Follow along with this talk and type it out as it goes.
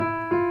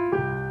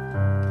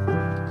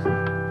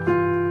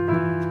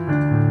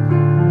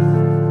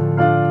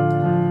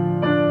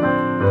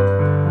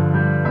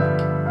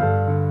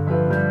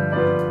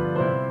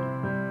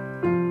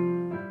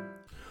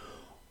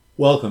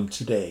Welcome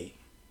today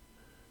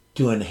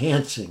to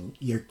Enhancing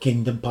Your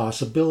Kingdom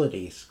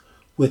Possibilities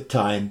with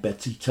Ty and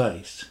Betsy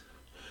Tice.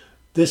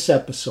 This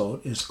episode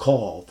is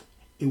called,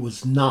 It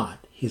Was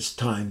Not His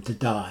Time to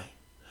Die.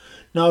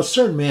 Now a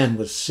certain man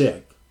was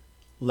sick,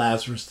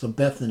 Lazarus of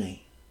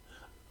Bethany,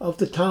 of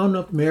the town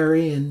of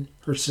Mary and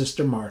her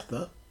sister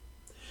Martha.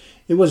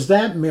 It was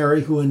that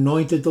Mary who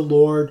anointed the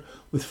Lord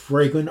with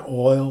fragrant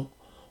oil,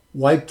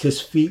 wiped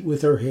his feet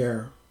with her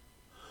hair,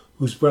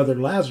 whose brother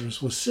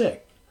Lazarus was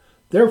sick.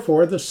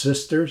 Therefore the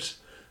sisters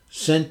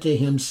sent to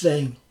him,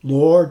 saying,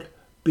 Lord,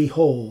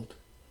 behold,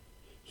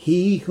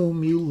 he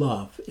whom you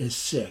love is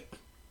sick.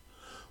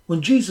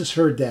 When Jesus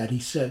heard that,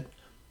 he said,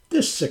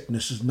 This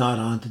sickness is not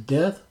unto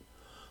death,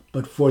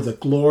 but for the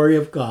glory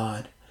of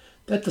God,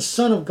 that the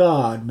Son of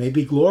God may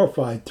be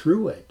glorified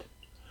through it.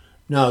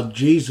 Now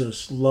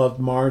Jesus loved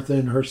Martha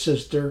and her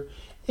sister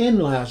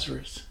and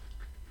Lazarus.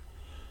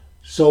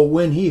 So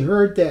when he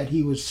heard that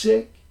he was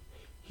sick,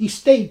 he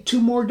stayed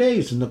 2 more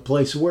days in the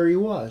place where he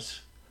was.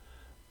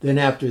 Then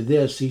after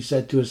this, he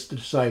said to his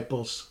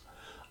disciples,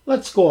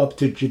 Let's go up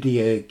to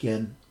Judea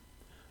again.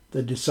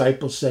 The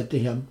disciples said to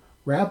him,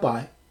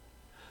 Rabbi,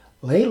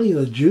 lately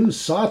the Jews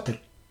sought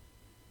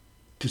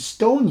to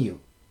stone you,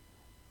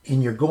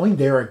 and you're going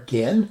there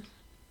again?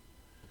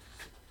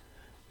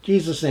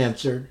 Jesus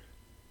answered,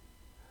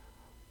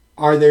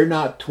 Are there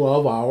not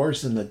 12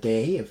 hours in the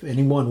day? If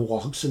anyone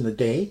walks in the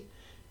day,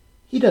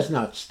 he does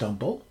not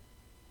stumble,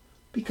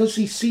 because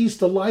he sees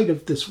the light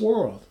of this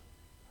world.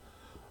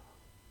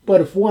 But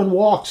if one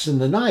walks in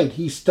the night,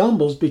 he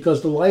stumbles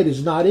because the light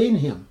is not in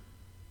him.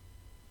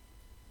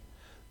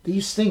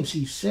 These things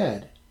he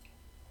said.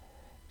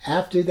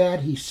 After that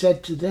he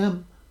said to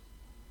them,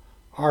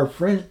 Our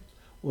friend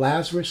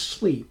Lazarus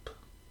sleep,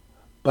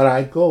 but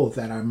I go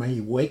that I may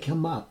wake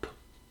him up.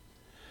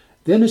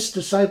 Then his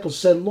disciples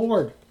said,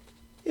 Lord,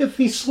 if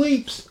he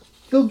sleeps,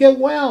 he'll get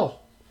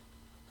well.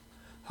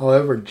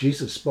 However,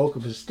 Jesus spoke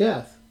of his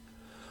death,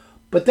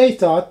 but they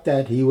thought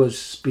that he was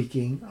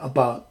speaking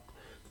about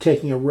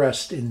taking a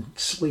rest in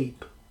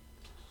sleep.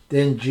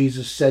 Then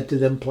Jesus said to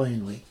them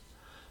plainly,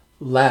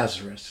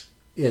 Lazarus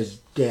is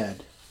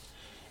dead,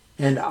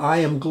 and I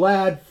am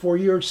glad for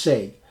your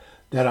sake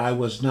that I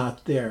was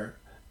not there,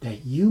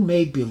 that you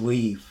may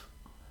believe.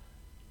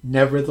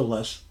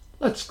 Nevertheless,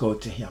 let's go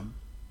to him.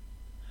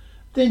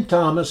 Then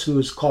Thomas, who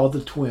is called the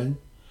twin,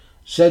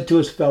 said to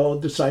his fellow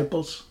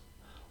disciples,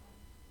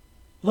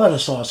 Let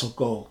us also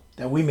go,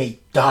 that we may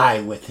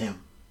die with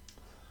him.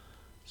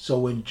 So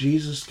when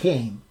Jesus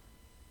came,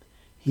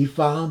 he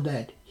found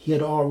that he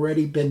had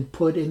already been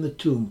put in the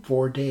tomb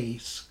 4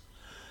 days.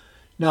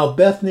 Now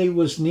Bethany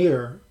was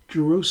near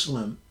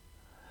Jerusalem,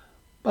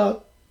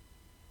 about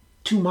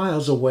 2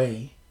 miles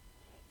away,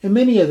 and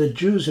many of the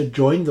Jews had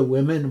joined the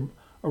women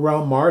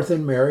around Martha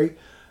and Mary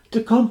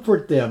to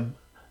comfort them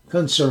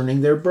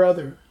concerning their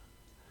brother.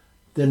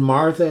 Then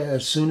Martha,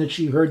 as soon as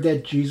she heard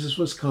that Jesus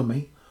was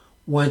coming,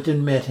 went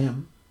and met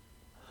him.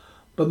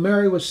 But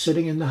Mary was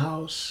sitting in the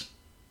house.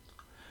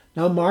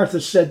 Now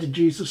Martha said to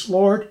Jesus,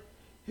 Lord,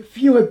 if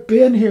you had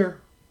been here,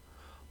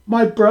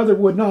 my brother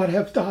would not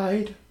have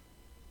died.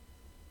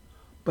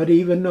 But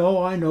even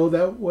though I know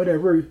that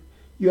whatever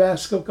you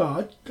ask of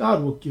God,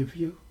 God will give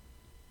you.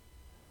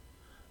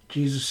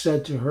 Jesus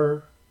said to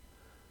her,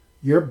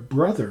 Your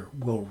brother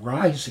will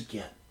rise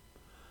again.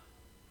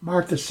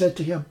 Martha said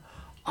to him,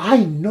 I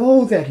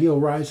know that he'll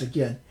rise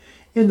again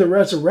in the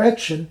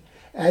resurrection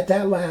at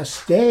that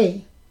last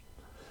day.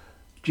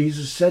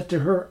 Jesus said to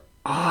her,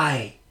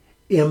 I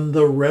am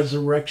the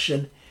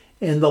resurrection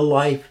and the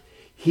life.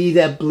 He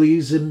that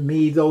believes in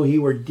me, though he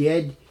were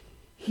dead,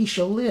 he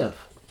shall live.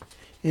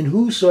 And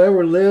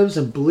whosoever lives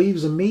and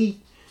believes in me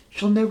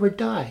shall never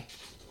die.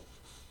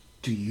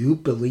 Do you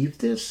believe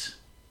this?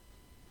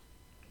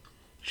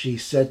 She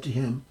said to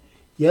him,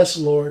 Yes,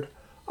 Lord,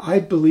 I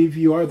believe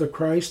you are the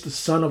Christ, the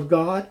Son of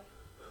God,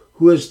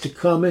 who is to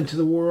come into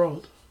the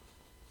world.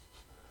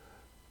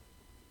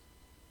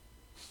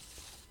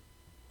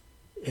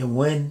 And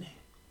when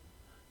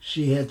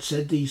she had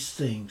said these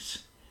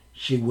things,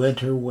 she went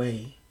her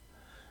way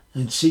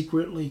and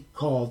secretly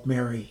called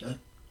Mary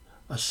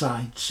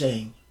aside,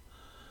 saying,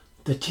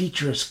 The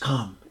teacher has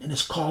come and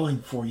is calling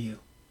for you.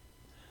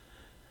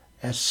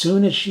 As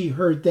soon as she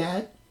heard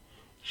that,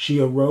 she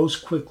arose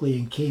quickly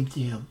and came to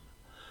him.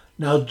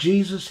 Now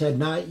Jesus had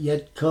not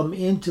yet come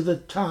into the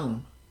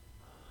town,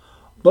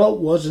 but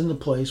was in the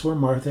place where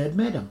Martha had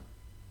met him.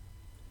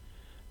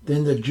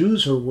 Then the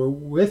Jews who were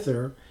with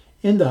her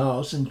in the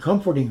house and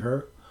comforting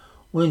her,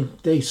 when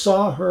they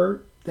saw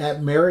her,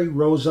 that Mary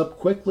rose up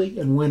quickly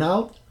and went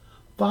out,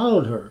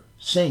 followed her,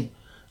 saying,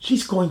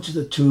 She's going to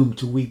the tomb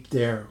to weep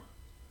there.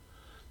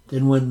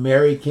 Then when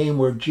Mary came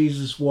where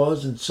Jesus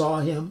was and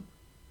saw him,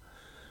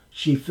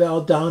 she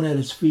fell down at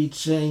his feet,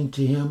 saying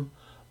to him,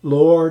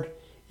 Lord,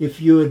 if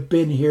you had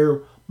been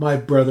here, my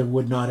brother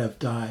would not have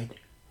died.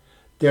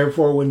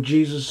 Therefore, when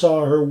Jesus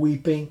saw her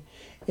weeping,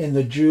 and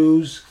the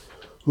Jews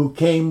who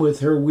came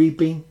with her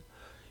weeping,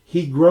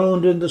 he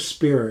groaned in the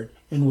spirit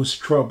and was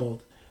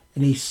troubled.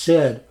 And he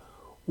said,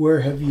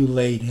 Where have you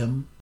laid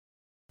him?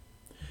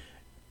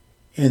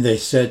 And they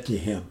said to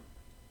him,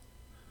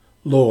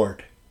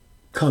 Lord,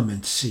 come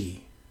and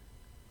see.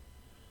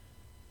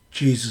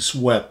 Jesus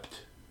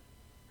wept.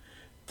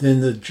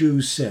 Then the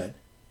Jews said,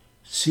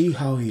 See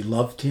how he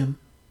loved him?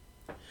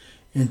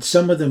 And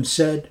some of them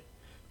said,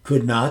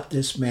 Could not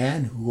this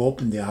man who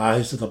opened the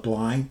eyes of the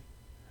blind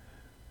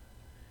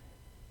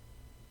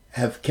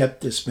have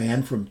kept this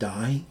man from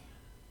dying?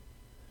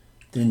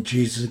 Then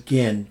Jesus,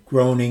 again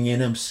groaning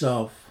in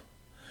himself,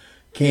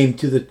 came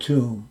to the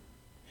tomb.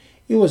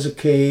 It was a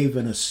cave,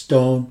 and a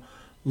stone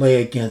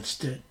lay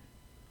against it.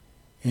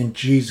 And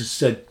Jesus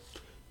said,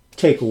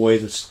 Take away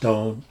the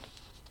stone.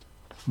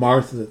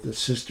 Martha, the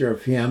sister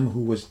of him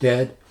who was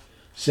dead,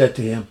 said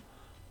to him,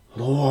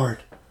 Lord,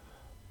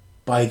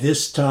 by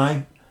this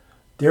time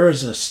there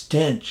is a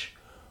stench,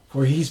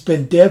 for he's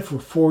been dead for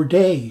 4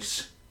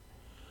 days.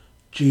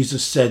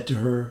 Jesus said to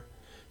her,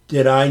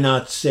 Did I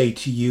not say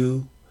to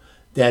you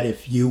that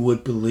if you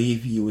would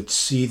believe, you would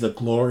see the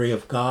glory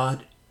of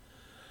God?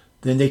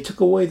 Then they took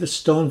away the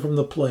stone from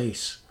the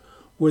place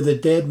where the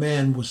dead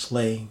man was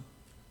laying.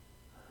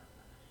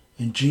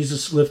 And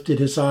Jesus lifted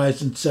his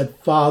eyes and said,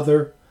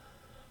 Father,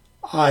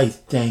 I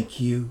thank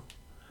you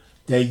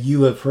that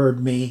you have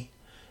heard me,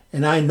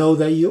 and I know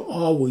that you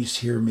always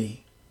hear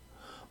me.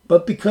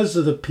 But because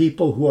of the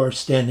people who are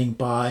standing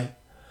by,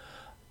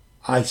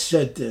 I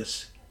said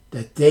this,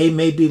 that they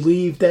may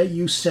believe that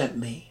you sent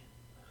me.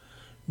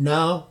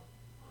 Now,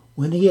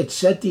 when he had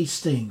said these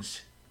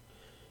things,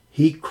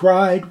 he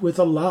cried with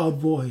a loud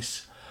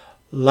voice,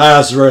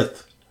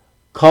 Lazarus,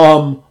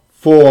 come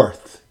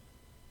forth.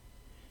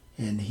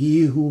 And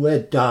he who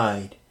had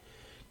died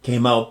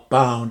came out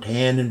bound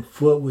hand and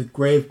foot with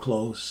grave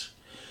clothes,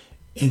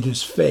 and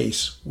his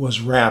face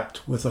was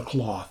wrapped with a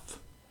cloth.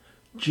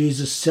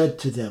 Jesus said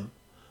to them,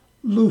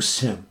 Loose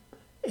him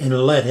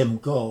and let him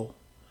go.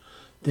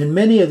 Then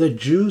many of the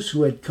Jews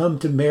who had come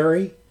to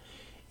Mary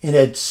and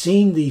had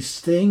seen these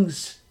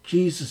things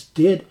Jesus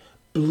did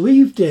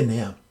believed in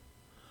him.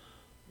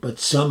 But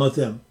some of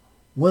them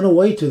went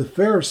away to the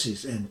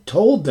Pharisees and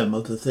told them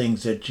of the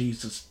things that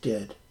Jesus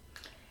did.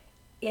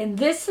 In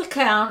this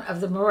account of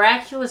the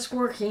miraculous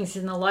workings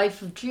in the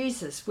life of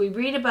Jesus, we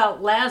read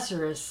about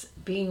Lazarus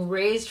being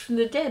raised from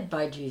the dead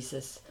by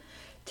Jesus.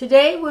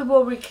 Today we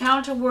will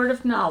recount a word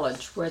of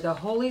knowledge where the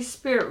Holy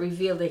Spirit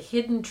revealed a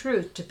hidden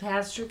truth to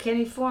Pastor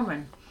Kenny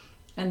Foreman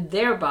and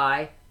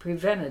thereby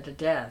prevented a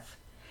death.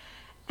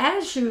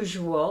 As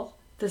usual,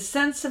 the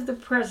sense of the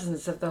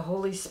presence of the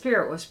Holy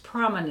Spirit was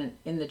prominent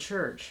in the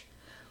church.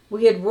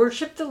 We had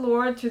worshiped the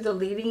Lord through the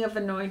leading of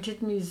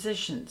anointed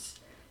musicians.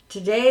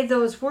 Today,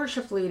 those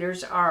worship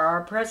leaders are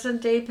our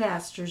present-day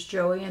pastors,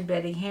 Joey and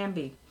Betty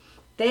Hamby.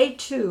 They,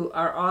 too,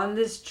 are on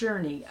this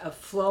journey of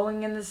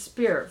flowing in the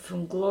Spirit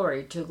from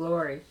glory to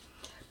glory.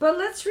 But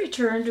let's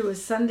return to a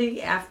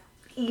Sunday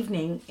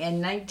evening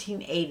in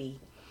 1980.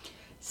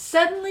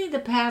 Suddenly, the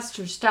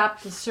pastor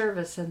stopped the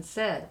service and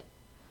said,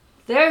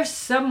 There's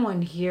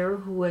someone here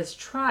who has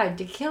tried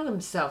to kill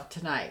himself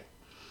tonight.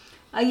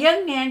 A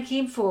young man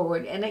came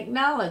forward and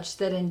acknowledged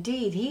that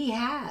indeed he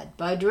had,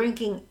 by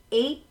drinking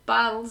 8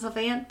 bottles of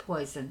ant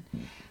poison.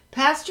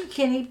 Pastor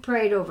Kenny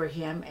prayed over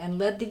him and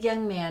led the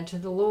young man to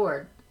the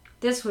Lord.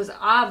 This was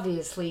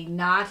obviously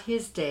not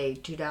his day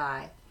to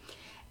die.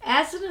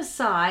 As an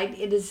aside,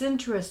 it is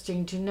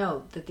interesting to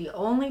note that the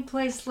only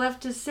place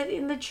left to sit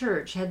in the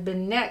church had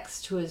been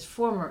next to his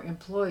former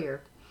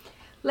employer.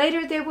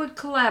 Later they would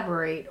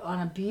collaborate on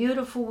a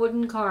beautiful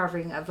wooden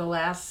carving of the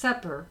Last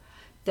Supper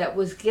that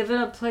was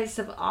given a place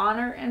of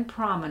honor and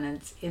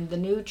prominence in the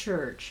new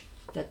church,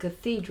 the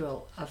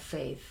Cathedral of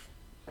Faith.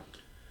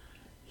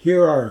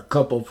 Here are a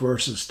couple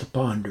verses to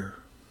ponder.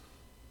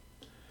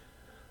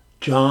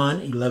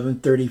 John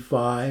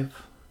 11:35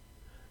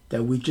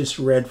 that we just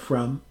read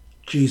from,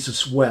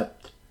 Jesus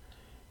wept,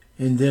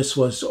 and this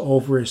was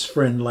over his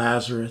friend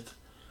Lazarus,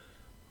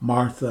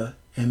 Martha,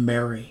 and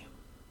Mary.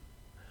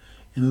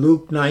 In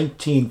Luke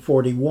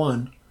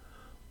 19:41,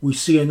 we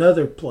see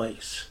another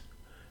place.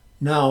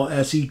 Now,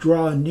 as he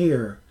drew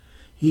near,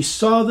 he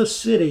saw the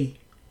city,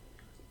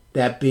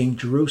 that being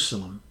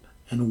Jerusalem,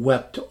 and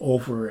wept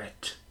over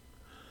it.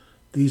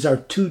 These are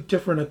 2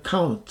 different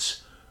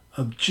accounts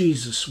of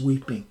Jesus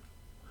weeping.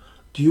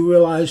 Do you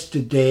realize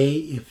today,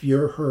 if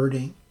you're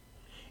hurting,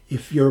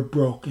 if you're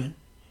broken,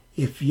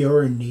 if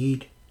you're in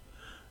need,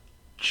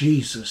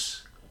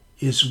 Jesus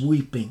is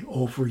weeping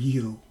over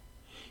you.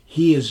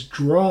 He is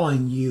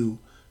drawing you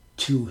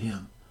to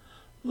him.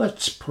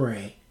 Let's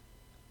pray.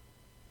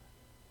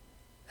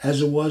 As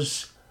it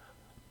was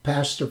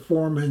Pastor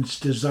Foreman's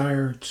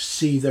desire to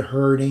see the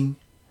hurting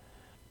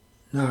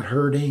not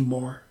hurt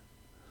anymore,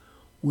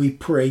 we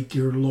pray,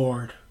 dear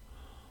Lord,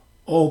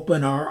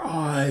 open our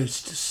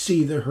eyes to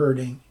see the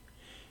hurting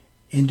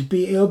and to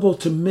be able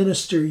to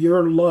minister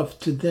your love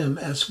to them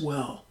as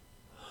well.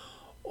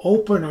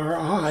 Open our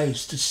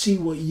eyes to see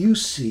what you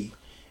see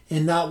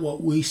and not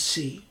what we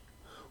see.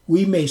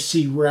 We may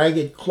see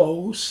ragged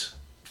clothes,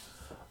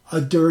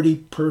 a dirty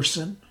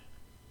person,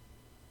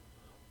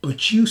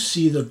 but you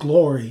see the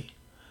glory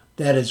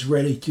that is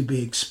ready to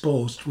be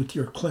exposed with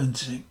your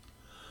cleansing.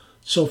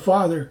 So,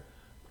 Father,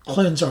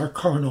 cleanse our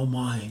carnal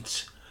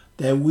minds,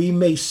 that we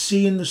may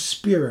see in the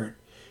Spirit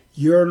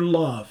your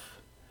love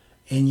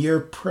and your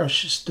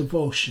precious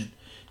devotion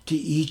to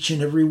each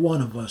and every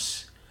one of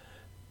us,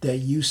 that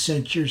you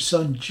sent your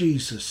Son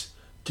Jesus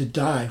to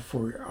die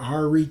for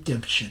our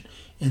redemption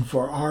and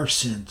for our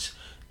sins,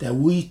 that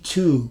we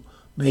too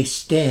may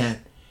stand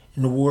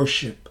and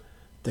worship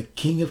the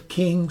King of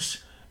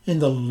Kings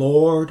and the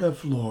Lord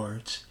of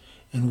Lords.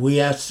 And we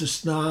ask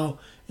this now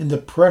in the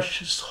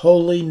precious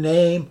holy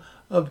name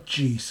of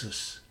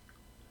Jesus.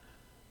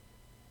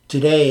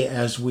 Today,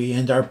 as we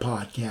end our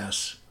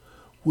podcast,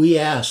 we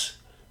ask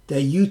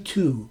that you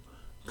too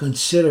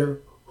consider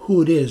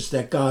who it is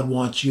that God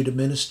wants you to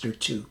minister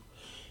to.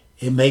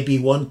 It may be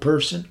one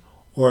person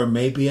or it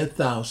may be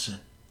 1,000.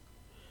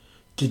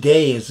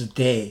 Today is a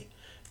day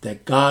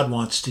that God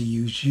wants to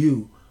use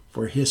you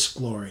for his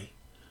glory.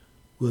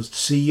 We'll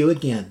see you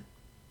again.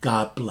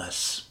 God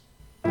bless.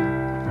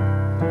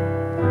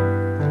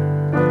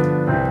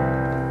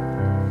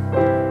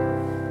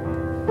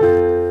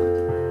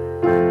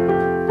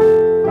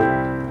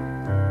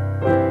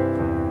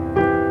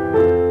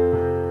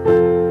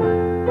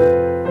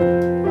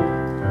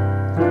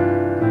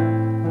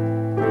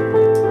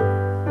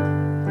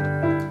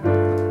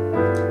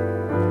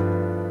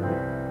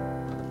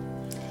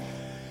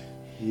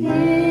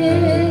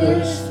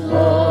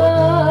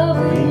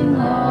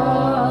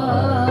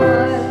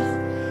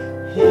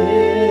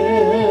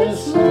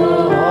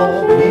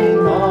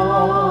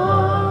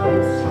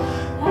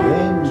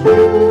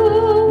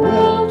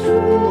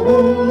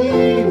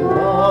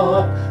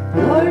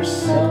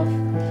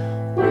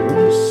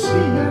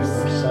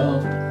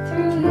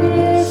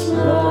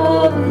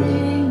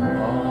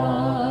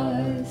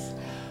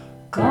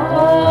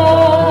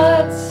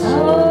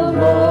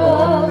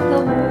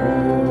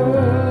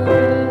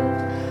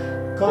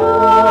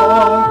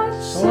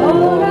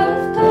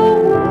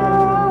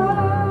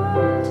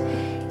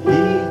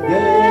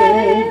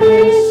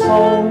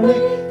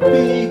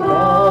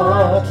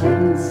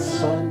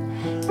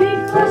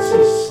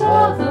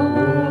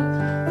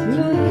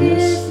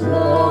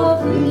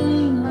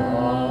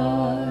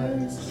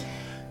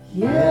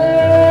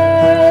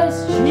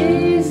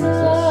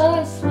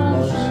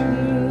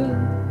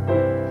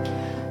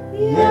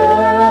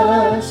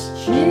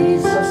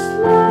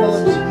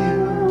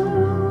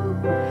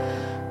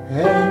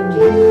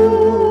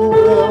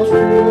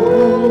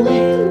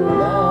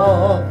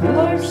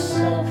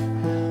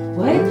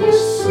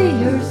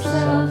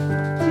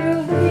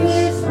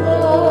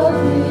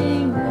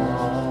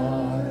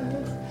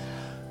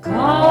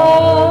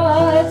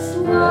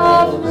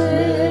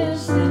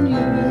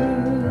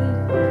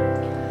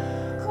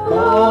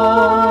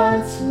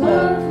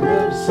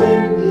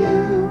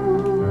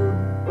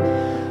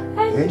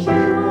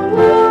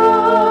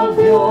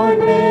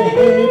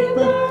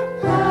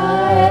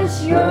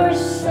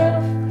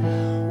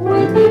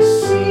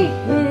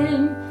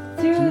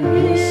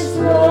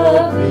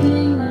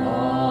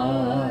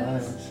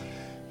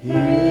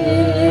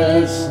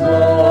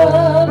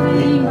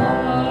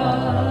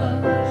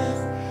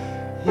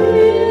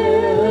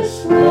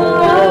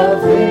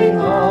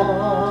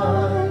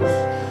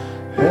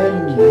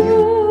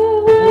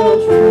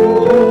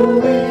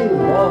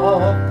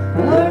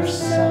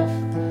 Yourself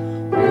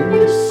when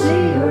you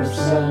see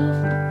yourself